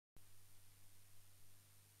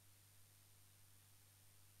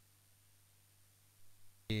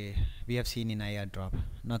we have seen in IR drop.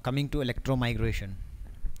 Now coming to electromigration.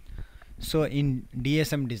 So in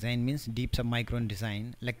DSM design, means deep submicron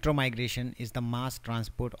design, electromigration is the mass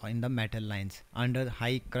transport in the metal lines under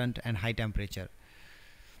high current and high temperature.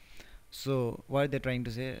 So what they're trying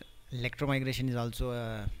to say, electromigration is also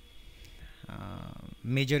a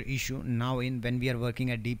major issue now in when we are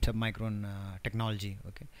working at deep submicron technology.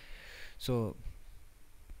 Okay, so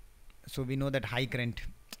we know that high current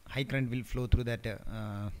will flow through that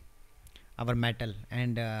our metal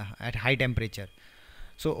and at high temperature.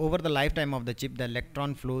 So over the lifetime of the chip, the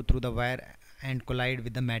electron flow through the wire and collide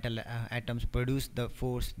with the metal atoms, produce the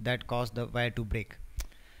force that cause the wire to break.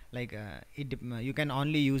 Like you can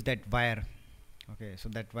only use that wire. Okay, so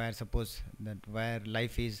that wire, suppose that wire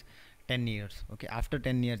life is 10 years. Okay, after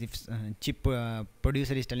 10 years, if chip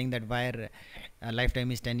producer is telling that wire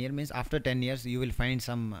lifetime is 10 years, means after 10 years you will find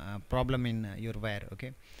some problem in your wire.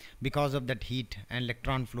 Okay, because of that heat and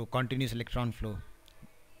electron flow, continuous electron flow,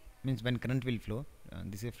 means when current will flow,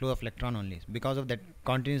 this is flow of electron only. Because of that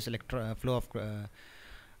continuous flow of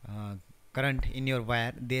current in your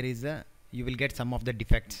wire, there is a, you will get some of the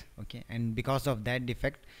defects. Okay, and because of that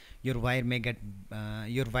defect, your wire may get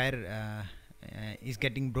is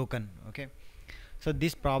getting broken. Okay, so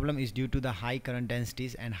this problem is due to the high current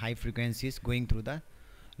densities and high frequencies going through the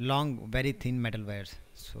long, very thin metal wires.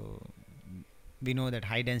 So we know that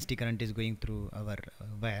high density current is going through our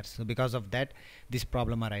wires, so because of that this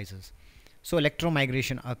problem arises. So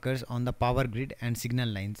electromigration occurs on the power grid and signal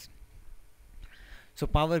lines. So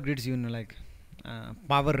power grids, you know, like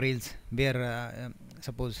power rails, where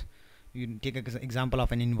suppose you take an example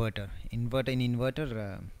of an inverter. In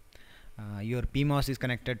inverter, your PMOS is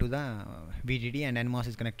connected to the VDD and NMOS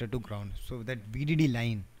is connected to ground. So that VDD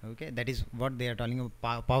line, okay, that is what they are talking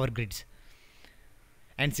about, power grids.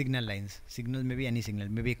 And signal lines, signal may be any signal,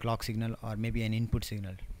 maybe a clock signal or maybe an input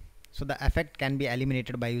signal. So the effect can be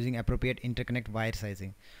eliminated by using appropriate interconnect wire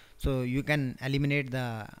sizing. So you can eliminate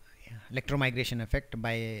the electromigration effect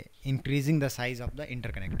by increasing the size of the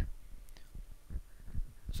interconnect.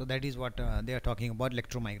 So that is what they are talking about,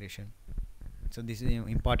 electromigration. So this is an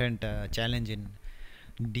important challenge in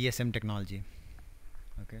DSM technology.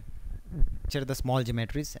 Okay, here are the small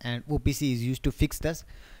geometries, and OPC is used to fix the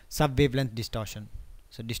sub-wavelength distortion.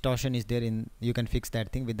 So distortion is there in, you can fix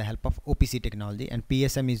that thing with the help of OPC technology, and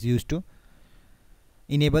PSM is used to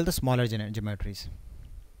enable the smaller geometries.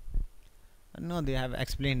 No, they have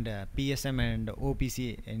explained PSM and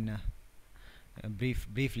OPC in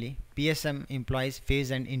briefly. PSM employs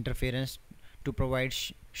phase and interference to provide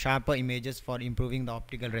sharper images for improving the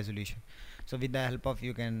optical resolution. So with the help of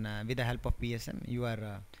with the help of PSM, you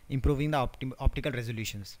are improving the optical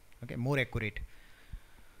resolutions. Okay, more accurate.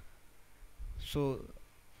 So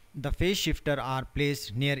the phase shifter are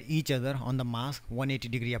placed near each other on the mask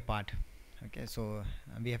 180-degree apart. Okay, so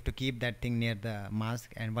we have to keep that thing near the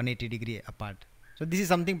mask and 180-degree apart. So this is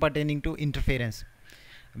something pertaining to interference.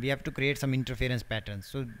 We have to create some interference patterns.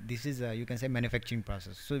 So this is you can say manufacturing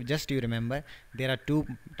process. So just you remember, there are two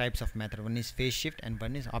types of method. One is phase shift and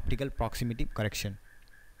one is optical proximity correction.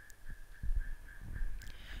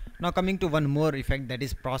 Now coming to one more effect, that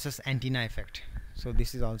is process antenna effect. So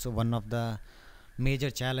this is also one of the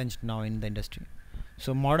major challenge now in the industry.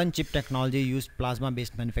 So modern chip technology use plasma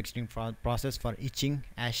based manufacturing process for etching,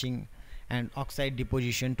 ashing and oxide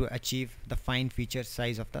deposition to achieve the fine feature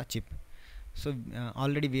size of the chip. So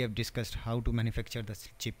already we have discussed how to manufacture the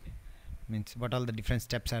chip, means what all the different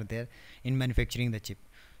steps are there in manufacturing the chip.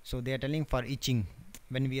 So they are telling for etching,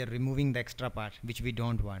 when we are removing the extra part which we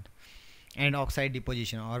don't want, and oxide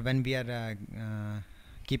deposition, or when we are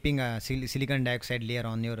keeping a silicon dioxide layer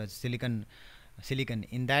on your silicon.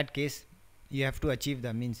 In that case you have to achieve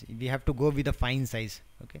the, means we have to go with the fine size.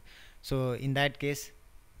 Okay, so in that case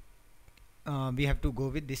we have to go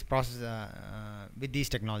with this process with these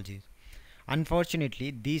technologies.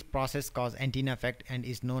 Unfortunately, these process cause antenna effect and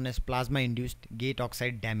is known as plasma induced gate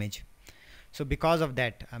oxide damage. So because of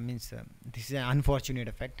that, this is an unfortunate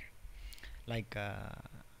effect, like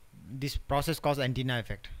this process cause antenna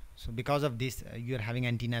effect. So because of this you are having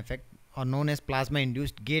antenna effect, or known as plasma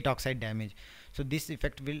induced gate oxide damage. So this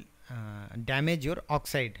effect will damage your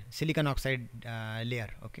oxide, silicon oxide layer.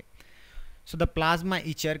 Okay, so the plasma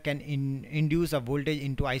etcher can induce a voltage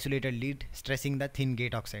into isolated lead, stressing the thin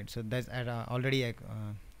gate oxide. So that's already I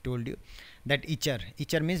told you that etcher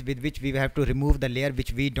means with which we have to remove the layer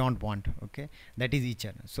which we don't want. Okay, that is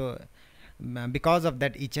etcher. So because of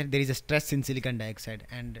that etcher, there is a stress in silicon dioxide,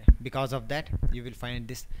 and because of that you will find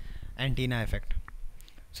this antenna effect.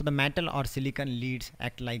 So the metal or silicon leads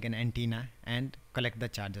act like an antenna and collect the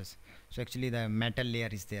charges. So actually the metal layer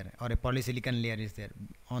is there, or a polysilicon layer is there.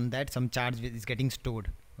 On that some charge is getting stored.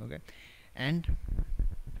 Okay, and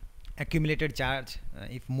accumulated charge,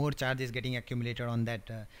 if more charge is getting accumulated on that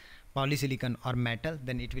polysilicon or metal,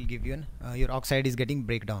 then it will give you an your oxide is getting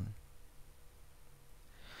breakdown.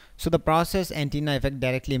 So the process antenna effect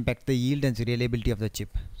directly impacts the yield and reliability of the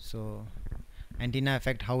chip. So antenna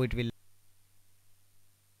effect, how it will